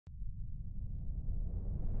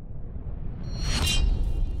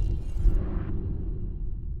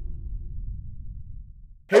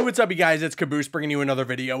Hey, what's up, you guys? It's Caboose bringing you another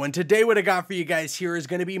video, and today what I got for you guys here is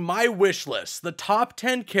going to be my wish list, the top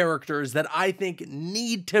 10 characters that I think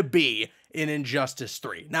need to be in Injustice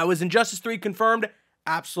 3. Now, is Injustice 3 confirmed?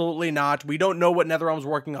 Absolutely not. We don't know what NetherRealm's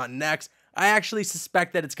working on next. I actually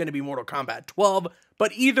suspect that it's going to be Mortal Kombat 12,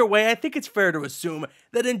 but either way, I think it's fair to assume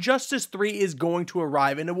that Injustice 3 is going to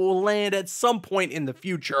arrive and it will land at some point in the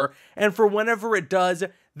future, and for whenever it does,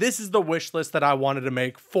 this is the wish list that I wanted to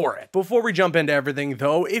make for it. Before we jump into everything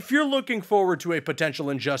though, if you're looking forward to a potential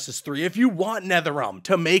Injustice 3, if you want NetherRealm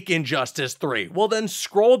to make Injustice 3, well then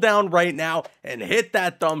scroll down right now and hit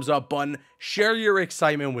that thumbs up button, share your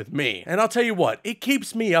excitement with me. And I'll tell you what, it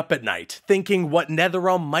keeps me up at night, thinking what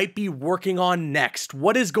NetherRealm might be working on next.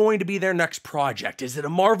 What is going to be their next project? Is it a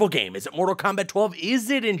Marvel game? Is it Mortal Kombat 12? Is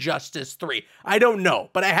it Injustice 3? I don't know,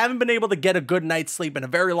 but I haven't been able to get a good night's sleep in a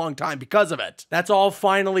very long time because of it. That's all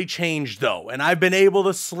finally changed though, and I've been able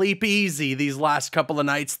to sleep easy these last couple of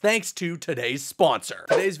nights thanks to today's sponsor.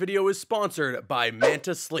 Today's video is sponsored by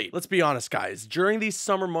MantaSleep. Let's be honest guys, during these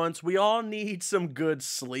summer months we all need some good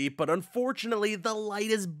sleep, but unfortunately the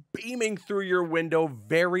light is beaming through your window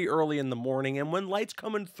very early in the morning, and when light's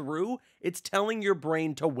coming through, it's telling your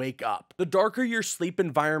brain to wake up. The darker your sleep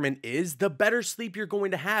environment is, the better sleep you're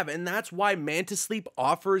going to have, and that's why MantaSleep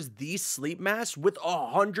offers these sleep masks with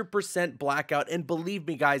 100% blackout, and believe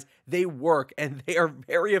me guys, they work and they are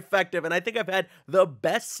very effective, and I think I've had the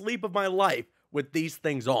best sleep of my life with these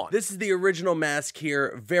things on. This is the original mask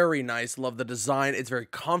here, very nice, love the design, it's very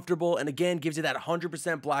comfortable, and again, gives you that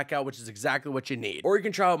 100% blackout, which is exactly what you need. Or you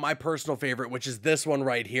can try out my personal favorite, which is this one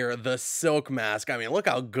right here, the silk mask. I mean, look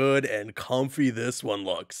how good and comfy this one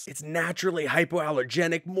looks. It's naturally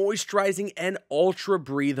hypoallergenic, moisturizing, and ultra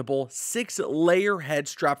breathable, 6-layer head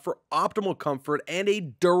strap for optimal comfort and a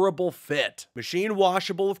durable fit. Machine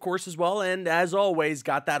washable, of course, as well, and as always,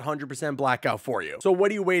 got that 100% blackout for you. So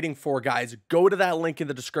what are you waiting for, guys? Go to that link in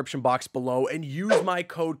the description box below and use my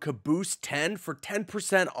code Caboose10 for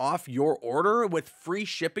 10% off your order with free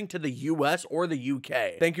shipping to the US or the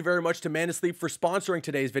UK. Thank you very much to MantaSleep for sponsoring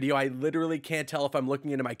today's video. I literally can't tell if I'm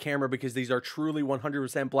looking into my camera because these are truly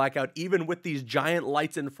 100% blackout, even with these giant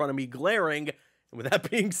lights in front of me glaring. And with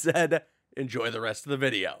that being said, enjoy the rest of the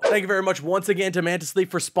video. Thank you very much once again to MantaSleep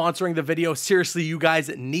for sponsoring the video. Seriously, you guys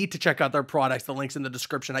need to check out their products. The link's in the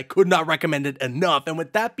description. I could not recommend it enough. And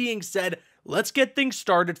with that being said, let's get things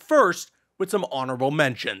started first with some honorable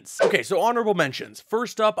mentions. Okay, so honorable mentions.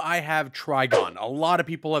 First up, I have Etrigan. A lot of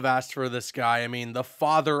people have asked for this guy. I mean, the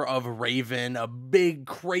father of Raven, a big,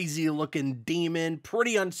 crazy-looking demon,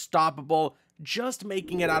 pretty unstoppable. Just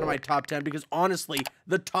making it out of my top 10 because honestly,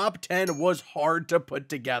 the top 10 was hard to put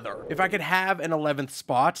together. If I could have an 11th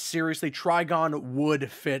spot, seriously, Etrigan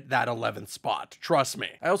would fit that 11th spot. Trust me.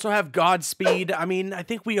 I also have Godspeed. I mean, I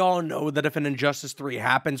think we all know that if an Injustice 3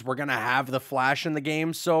 happens, we're gonna have the Flash in the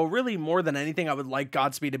game. So really, more than anything, I would like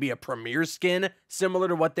Godspeed to be a premier skin, similar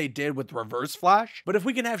to what they did with Reverse Flash. But if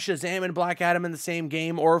we can have Shazam and Black Adam in the same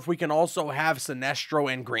game, or if we can also have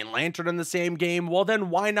Sinestro and Green Lantern in the same game, well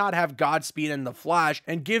then why not have Godspeed and the Flash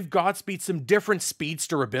and give Godspeed some different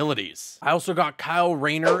speedster abilities. I also got Kyle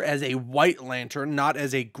Rayner as a White Lantern, not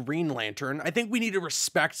as a Green Lantern. I think we need to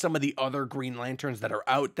respect some of the other Green Lanterns that are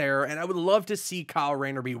out there, and I would love to see Kyle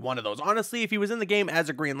Rayner be one of those. Honestly, if he was in the game as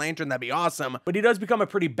a Green Lantern, that'd be awesome, but he does become a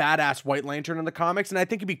pretty badass White Lantern in the comics, and I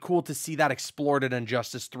think it'd be cool to see that explored in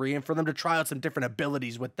Injustice 3 and for them to try out some different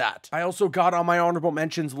abilities with that. I also got on my honorable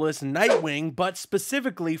mentions list Nightwing, but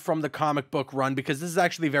specifically from the comic book run because this is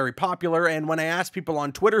actually very popular, and when I asked people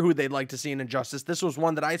on Twitter who they'd like to see in Injustice, this was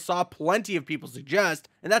one that I saw plenty of people suggest,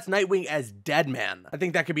 and that's Nightwing as Deadman. I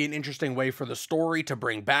think that could be an interesting way for the story to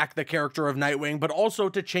bring back the character of Nightwing, but also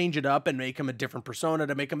to change it up and make him a different persona,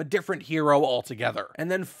 to make him a different hero altogether. And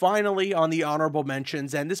then finally, on the honorable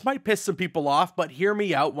mentions, and this might piss some people off, but hear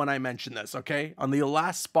me out when I mention this, okay? On the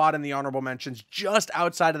last spot in the honorable mentions, just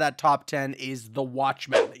outside of that top 10, is The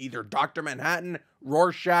Watchmen, either Dr. Manhattan,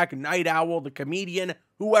 Rorschach, Night Owl, the Comedian,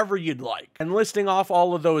 whoever you'd like. And listing off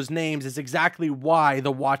all of those names is exactly why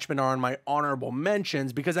the Watchmen are in my honorable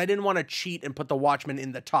mentions, because I didn't want to cheat and put the Watchmen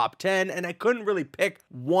in the top 10, and I couldn't really pick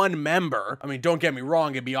one member. I mean, don't get me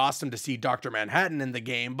wrong, it'd be awesome to see Dr. Manhattan in the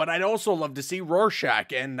game, but I'd also love to see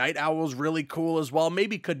Rorschach, and Night Owl's really cool as well.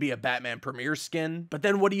 Maybe could be a Batman Premier skin. But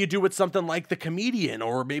then what do you do with something like the Comedian,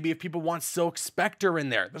 or maybe if people want Silk Spectre in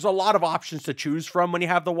there? There's a lot of options to choose from when you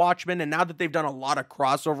have the Watchmen, and now that they've done a lot of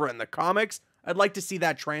crossover in the comics, I'd like to see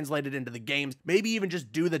that translated into the games, maybe even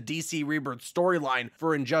just do the DC Rebirth storyline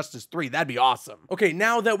for Injustice 3. That'd be awesome. Okay,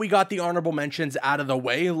 now that we got the honorable mentions out of the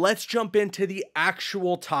way, let's jump into the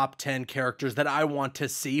actual top 10 characters that I want to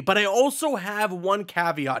see, but I also have one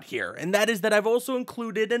caveat here, and that is that I've also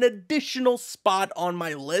included an additional spot on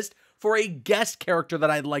my list for a guest character that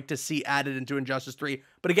I'd like to see added into Injustice 3,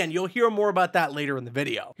 but again, you'll hear more about that later in the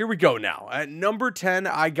video. Here we go now. At number 10,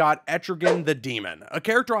 I got Etrigan the Demon, a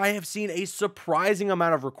character I have seen a surprising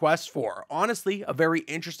amount of requests for. Honestly, a very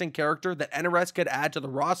interesting character that NRS could add to the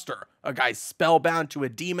roster. A guy spellbound to a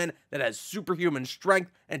demon that has superhuman strength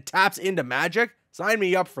and taps into magic. Sign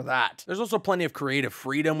me up for that. There's also plenty of creative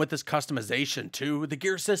freedom with this customization too. The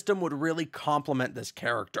gear system would really complement this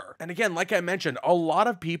character. And again, like I mentioned, a lot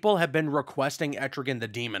of people have been requesting Etrigan the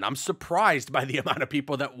Demon. I'm surprised by the amount of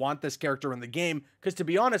people that want this character in the game, because to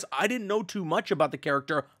be honest, I didn't know too much about the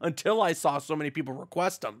character until I saw so many people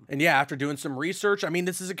request him. And yeah, after doing some research, I mean,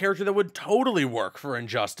 this is a character that would totally work for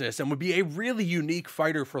Injustice and would be a really unique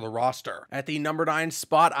fighter for the roster. At the number 9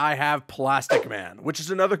 spot, I have Plastic Man, which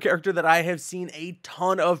is another character that I have seen a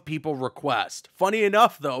ton of people request. Funny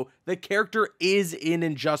enough though, the character is in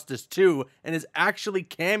Injustice 2 and is actually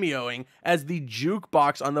cameoing as the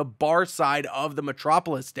jukebox on the bar side of the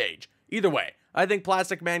Metropolis stage. Either way, I think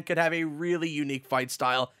Plastic Man could have a really unique fight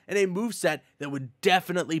style and a moveset that would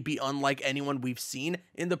definitely be unlike anyone we've seen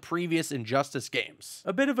in the previous Injustice games.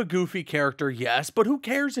 A bit of a goofy character, yes, but who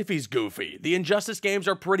cares if he's goofy? The Injustice games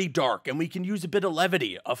are pretty dark, and we can use a bit of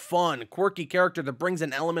levity. A fun, quirky character that brings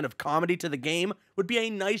an element of comedy to the game would be a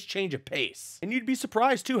nice change of pace. And you'd be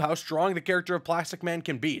surprised too how strong the character of Plastic Man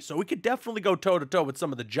can be, so we could definitely go toe-to-toe with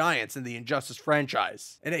some of the giants in the Injustice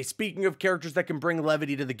franchise. And hey, speaking of characters that can bring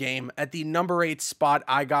levity to the game, at the number 8 spot,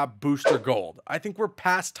 I got Booster Gold. I think we're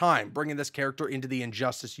past time bringing this character into the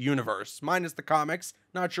Injustice universe, minus the comics.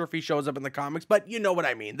 Not sure if he shows up in the comics, but you know what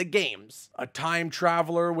I mean, the games. A time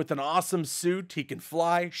traveler with an awesome suit, he can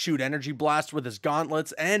fly, shoot energy blasts with his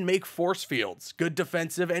gauntlets, and make force fields. Good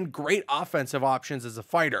defensive and great offensive options as a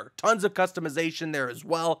fighter. Tons of customization there as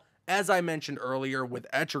well. As I mentioned earlier with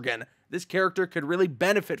Etrigan, this character could really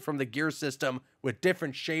benefit from the gear system with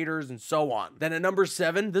different shaders and so on. Then at number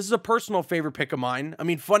 7, this is a personal favorite pick of mine. I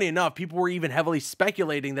mean, funny enough, people were even heavily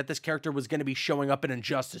speculating that this character was going to be showing up in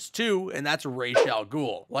Injustice 2, and that's Ra's al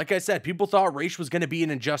Ghul. Like I said, people thought Ra's was going to be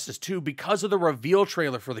in Injustice 2 because of the reveal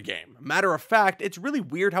trailer for the game. Matter of fact, it's really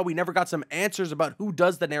weird how we never got some answers about who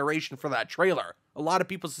does the narration for that trailer. A lot of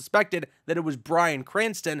people suspected that it was Bryan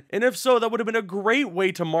Cranston, and if so, that would have been a great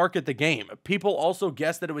way to market the game. People also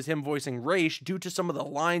guessed that it was him voicing Ra's due to some of the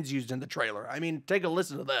lines used in the trailer. I mean, take a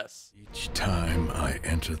listen to this. Each time I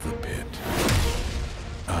enter the pit,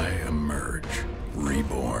 I emerge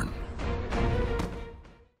reborn.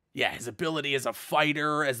 Yeah, his ability as a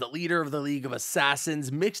fighter, as the leader of the League of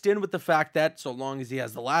Assassins, mixed in with the fact that, so long as he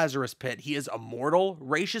has the Lazarus Pit, he is immortal.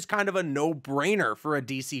 Ra's is kind of a no-brainer for a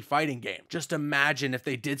DC fighting game. Just imagine if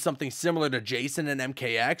they did something similar to Jason and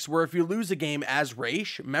MKX, where if you lose a game as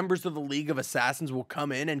Ra's, members of the League of Assassins will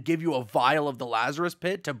come in and give you a vial of the Lazarus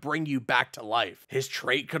Pit to bring you back to life. His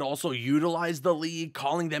trait could also utilize the League,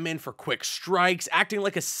 calling them in for quick strikes, acting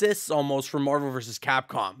like assists almost for Marvel vs.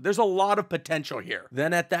 Capcom. There's a lot of potential here.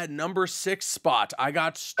 Then at that number 6 spot, I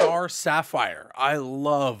got Star Sapphire. I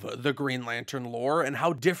love the Green Lantern lore and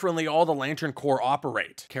how differently all the Lantern Corps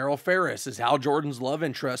operate. Carol Ferris is Hal Jordan's love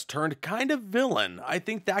interest turned kind of villain. I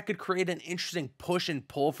think that could create an interesting push and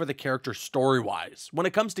pull for the character story-wise. When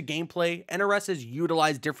it comes to gameplay, NRS has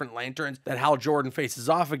utilized different lanterns that Hal Jordan faces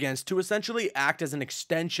off against to essentially act as an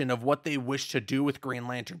extension of what they wish to do with Green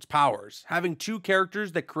Lantern's powers. Having 2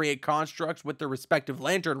 characters that create constructs with their respective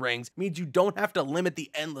lantern rings means you don't have to limit the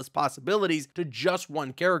endless possibilities to just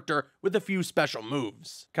one character with a few special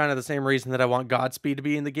moves. Kind of the same reason that I want Godspeed to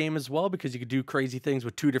be in the game as well, because you could do crazy things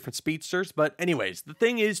with 2 different speedsters. But anyways, the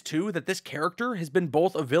thing is too that this character has been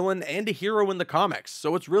both a villain and a hero in the comics,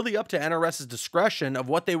 so it's really up to NRS's discretion of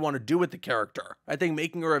what they want to do with the character. I think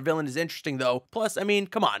making her a villain is interesting though. Plus, I mean,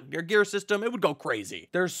 come on, your gear system, it would go crazy.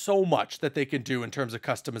 There's so much that they can do in terms of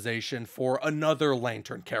customization for another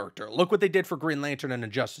Lantern character. Look what they did for Green Lantern and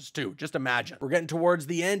Injustice 2. Just imagine. We're getting towards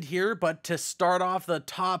the end here, but to start off the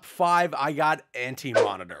top 5, I got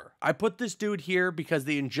Anti-Monitor. I put this dude here because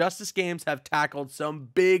the Injustice games have tackled some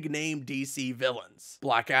big name DC villains.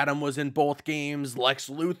 Black Adam was in both games, Lex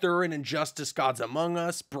Luthor in Injustice Gods Among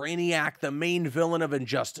Us, Brainiac the main villain of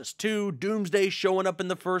Injustice 2, Doomsday showing up in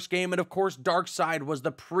the first game, and of course Darkseid was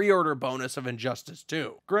the pre-order bonus of Injustice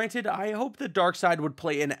 2. Granted, I hope that Darkseid would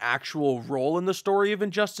play an actual role in the story of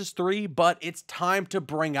Injustice 3, but it's time to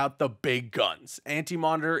bring out the big guns. Anti-Monitor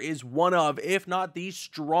Anti-Monitor is one of, if not the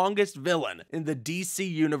strongest villain in the DC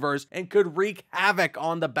universe and could wreak havoc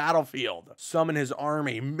on the battlefield. Summon his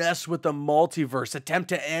army, mess with the multiverse, attempt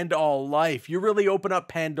to end all life. You really open up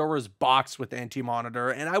Pandora's box with Anti-Monitor,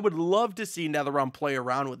 and I would love to see NetherRealm play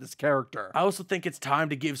around with this character. I also think it's time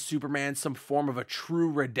to give Superman some form of a true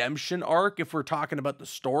redemption arc if we're talking about the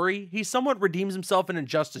story. He somewhat redeems himself in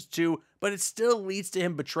Injustice 2, but it still leads to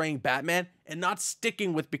him betraying Batman and not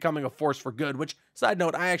sticking with becoming a force for good, which, side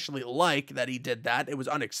note, I actually like that he did that. It was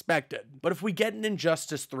unexpected. But if we get an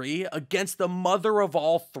Injustice 3 against the mother of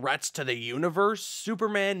all threats to the universe,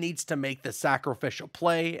 Superman needs to make the sacrificial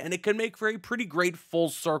play, and it can make for a pretty great full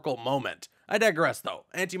circle moment. I digress though.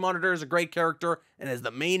 Anti-Monitor is a great character, and as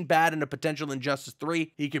the main bad in a potential Injustice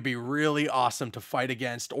 3, he could be really awesome to fight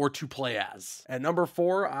against or to play as. At number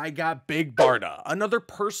 4, I got Big Barda, another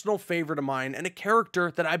personal favorite of mine and a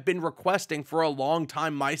character that I've been requesting for a long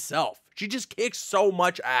time myself. She just kicks so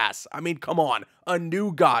much ass. I mean, come on, a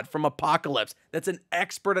new god from Apocalypse that's an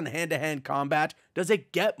expert in hand-to-hand combat. Does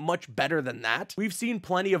it get much better than that? We've seen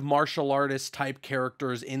plenty of martial artist type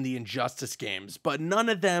characters in the Injustice games, but none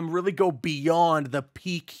of them really go beyond the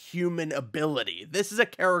peak human ability. This is a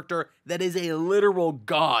character that is a literal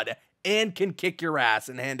god and can kick your ass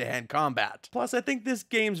in hand-to-hand combat. Plus, I think this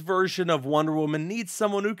game's version of Wonder Woman needs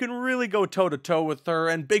someone who can really go toe-to-toe with her,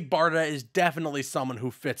 and Big Barda is definitely someone who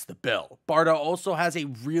fits the bill. Barda also has a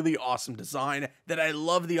really awesome design that I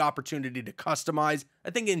love the opportunity to customize. I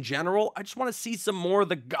think in general, I just want to see some more of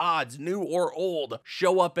the gods, new or old,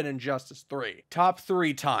 show up in Injustice 3. Top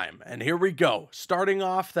 3 time, and here we go. Starting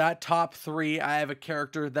off that top 3, I have a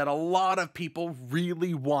character that a lot of people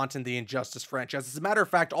really want in the Injustice franchise. As a matter of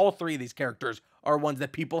fact, all 3 of these characters are ones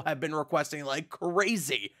that people have been requesting like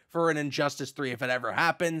crazy for an Injustice 3 if it ever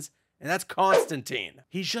happens. And that's Constantine.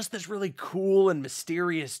 He's just this really cool and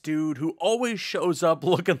mysterious dude who always shows up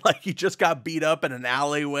looking like he just got beat up in an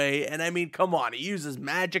alleyway. And I mean, come on, he uses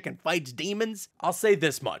magic and fights demons. I'll say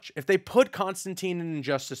this much. If they put Constantine in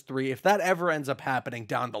Injustice 3, if that ever ends up happening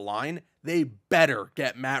down the line, they better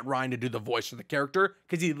get Matt Ryan to do the voice for the character,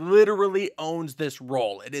 because he literally owns this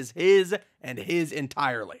role. It is his and his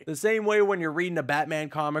entirely. The same way when you're reading a Batman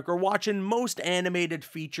comic or watching most animated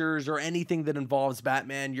features or anything that involves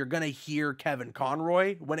Batman, you're gonna hear Kevin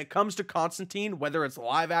Conroy. When it comes to Constantine, whether it's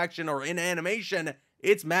live action or in animation,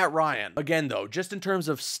 it's Matt Ryan. Again though, just in terms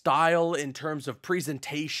of style, in terms of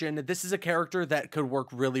presentation, this is a character that could work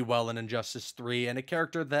really well in Injustice 3, and a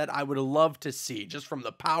character that I would love to see, just from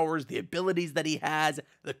the powers, the abilities that he has,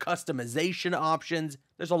 the customization options.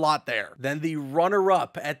 There's a lot there. Then the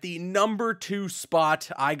runner-up at the number 2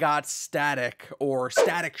 spot, I got Static, or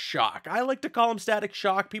Static Shock. I like to call him Static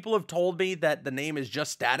Shock. People have told me that the name is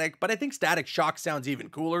just Static, but I think Static Shock sounds even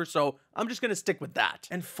cooler, so I'm just gonna stick with that.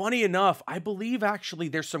 And funny enough, I believe actually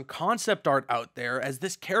there's some concept art out there, as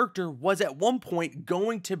this character was at one point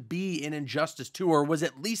going to be in Injustice 2, or was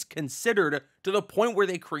at least considered, to the point where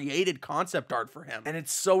they created concept art for him. And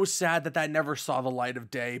it's so sad that that never saw the light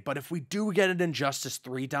of day, but if we do get an Injustice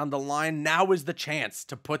 3 down the line, now is the chance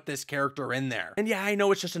to put this character in there. And yeah, I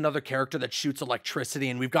know it's just another character that shoots electricity,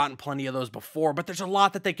 and we've gotten plenty of those before, but there's a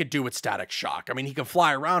lot that they could do with Static Shock. I mean, he can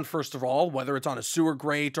fly around, first of all, whether it's on a sewer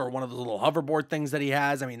grate or one of the little hoverboard things that he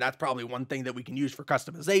has. I mean, that's probably one thing that we can use for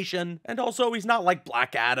customization. And also, he's not like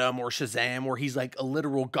Black Adam or Shazam, where he's like a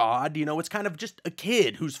literal god. You know, it's kind of just a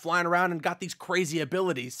kid who's flying around and got these crazy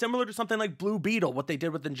abilities, similar to something like Blue Beetle, what they did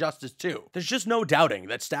with Injustice 2. There's just no doubting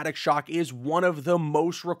that Static Shock is one of the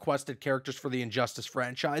most requested characters for the Injustice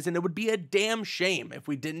franchise, and it would be a damn shame if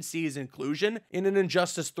we didn't see his inclusion in an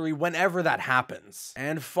Injustice 3 whenever that happens.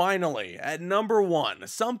 And finally, at number 1,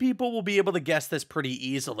 some people will be able to guess this pretty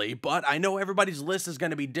easily, but I know everybody's list is going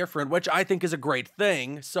to be different, which I think is a great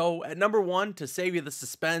thing. So at number 1, to save you the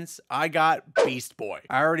suspense, I got Beast Boy.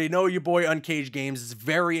 I already know your boy Uncaged Games is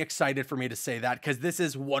very excited for me to say that, because this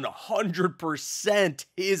is 100%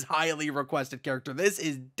 his highly requested character. This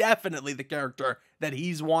is definitely the character that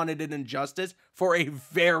he's wanted in Injustice for a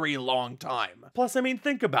very long time. Plus, I mean,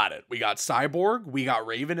 think about it. We got Cyborg, we got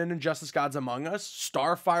Raven in Injustice Gods Among Us,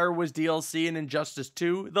 Starfire was DLC in Injustice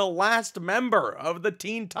 2, the last member of the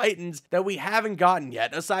Teen Titans that we haven't gotten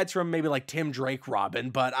yet, aside from maybe like Tim Drake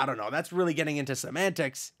Robin, but I don't know, that's really getting into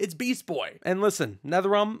semantics. It's Beast Boy. And listen,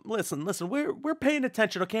 NetherRealm, listen, we're paying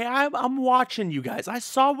attention, okay? I'm watching you guys. I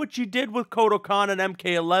saw what you did with Kodo Khan and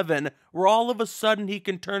MK11, where all of a sudden he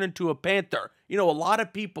can turn into a panther. You know, a lot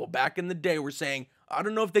of people back in the day were saying, I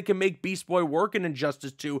don't know if they can make Beast Boy work in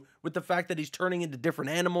Injustice 2 with the fact that he's turning into different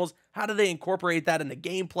animals. How do they incorporate that into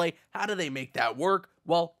gameplay? How do they make that work?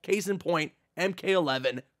 Well, case in point,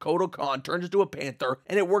 MK11 Kotal Khan turns into a panther,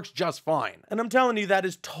 and it works just fine. And I'm telling you, that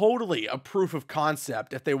is totally a proof of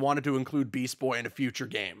concept if they wanted to include Beast Boy in a future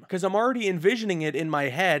game. Because I'm already envisioning it in my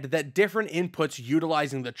head that different inputs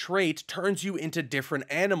utilizing the trait turns you into different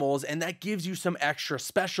animals, and that gives you some extra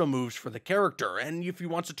special moves for the character. And if he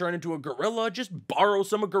wants to turn into a gorilla, just borrow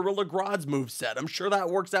some of Gorilla Grodd's moveset. I'm sure that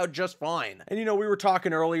works out just fine. And you know, we were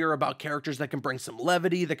talking earlier about characters that can bring some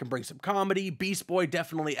levity, that can bring some comedy. Beast Boy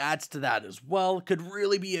definitely adds to that as well. Could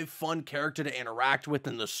really be a fun character to interact with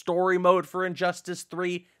in the story mode for Injustice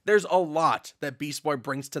 3. There's a lot that Beast Boy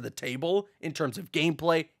brings to the table in terms of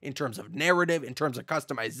gameplay, in terms of narrative, in terms of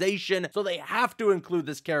customization, so they have to include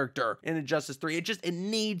this character in Injustice 3. It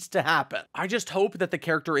needs to happen. I just hope that the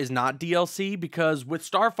character is not DLC, because with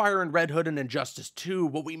Starfire and Red Hood and Injustice 2,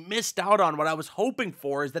 what we missed out on, what I was hoping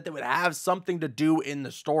for, is that they would have something to do in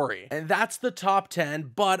the story. And that's the top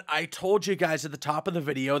 10, but I told you guys at the top of the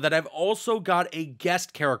video that I've also got a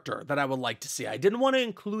guest character that I would like to see. I didn't want to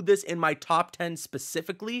include this in my top 10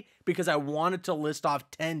 specifically, because I wanted to list off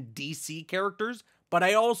 10 DC characters, but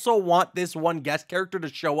I also want this one guest character to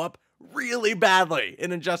show up really badly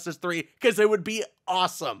in Injustice 3, because it would be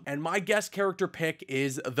awesome. And my guest character pick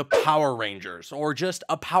is the Power Rangers, or just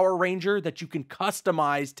a Power Ranger that you can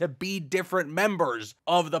customize to be different members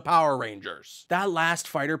of the Power Rangers. That last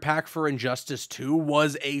fighter pack for Injustice 2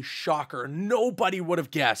 was a shocker. Nobody would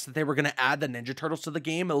have guessed that they were going to add the Ninja Turtles to the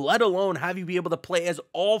game, let alone have you be able to play as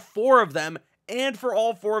all 4 of them, and for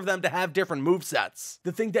all 4 of them to have different movesets.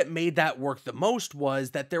 The thing that made that work the most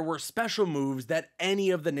was that there were special moves that any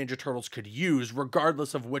of the Ninja Turtles could use,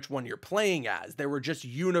 regardless of which one you're playing as. They were just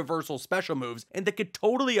universal special moves, and they could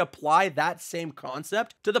totally apply that same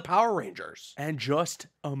concept to the Power Rangers. And just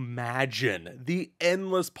imagine the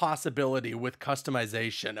endless possibility with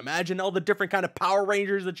customization. Imagine all the different kind of Power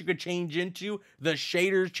Rangers that you could change into, the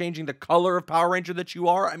shaders changing the color of Power Ranger that you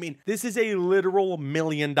are. I mean, this is a literal $1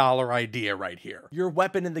 million idea right here. Your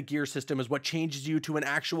weapon in the gear system is what changes you to an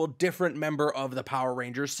actual different member of the Power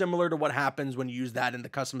Rangers, similar to what happens when you use that in the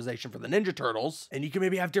customization for the Ninja Turtles. And you can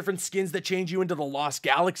maybe have different skins that change you into the Lost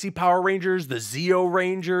Galaxy Power Rangers, the Zeo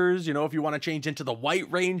Rangers, you know, if you want to change into the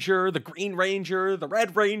White Ranger, the Green Ranger, the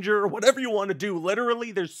Red Ranger, whatever you want to do.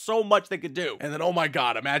 Literally, there's so much they could do. And then, oh my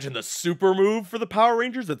god, imagine the super move for the Power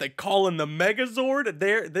Rangers that they call in the Megazord.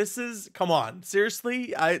 This is, come on,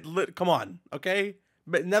 seriously, come on, okay?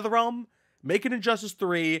 But NetherRealm, make it Injustice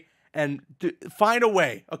 3 and find a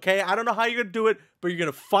way, okay? I don't know how you're gonna do it, but you're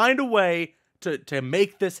gonna find a way to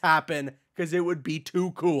make this happen, because it would be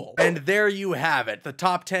too cool. And there you have it, the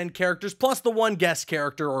top 10 characters plus the one guest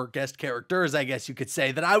character, or guest characters, I guess you could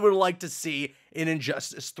say, that I would like to see in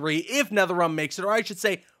Injustice 3 if NetherRealm makes it, or I should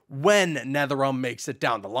say, when NetherRealm makes it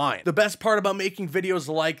down the line. The best part about making videos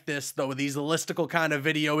like this, though, these listicle kind of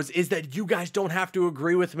videos, is that you guys don't have to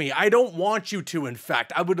agree with me. I don't want you to, in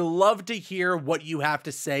fact. I would love to hear what you have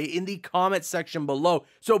to say in the comment section below.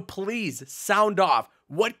 So please, sound off.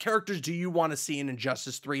 What characters do you want to see in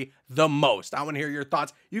Injustice 3 the most? I want to hear your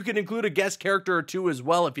thoughts. You can include a guest character or 2 as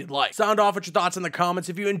well if you'd like. Sound off with your thoughts in the comments.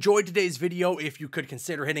 If you enjoyed today's video, if you could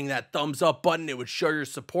consider hitting that thumbs up button, it would show your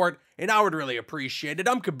support, and I would really appreciate it.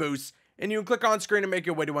 I'm Caboose, and you can click on screen and make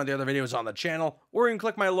your way to one of the other videos on the channel, or you can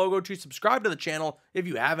click my logo to subscribe to the channel if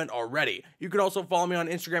you haven't already. You can also follow me on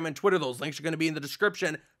Instagram and Twitter. Those links are going to be in the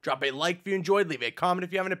description. Drop a like if you enjoyed, leave a comment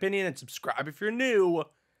if you have an opinion, and subscribe if you're new.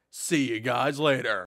 See you guys later.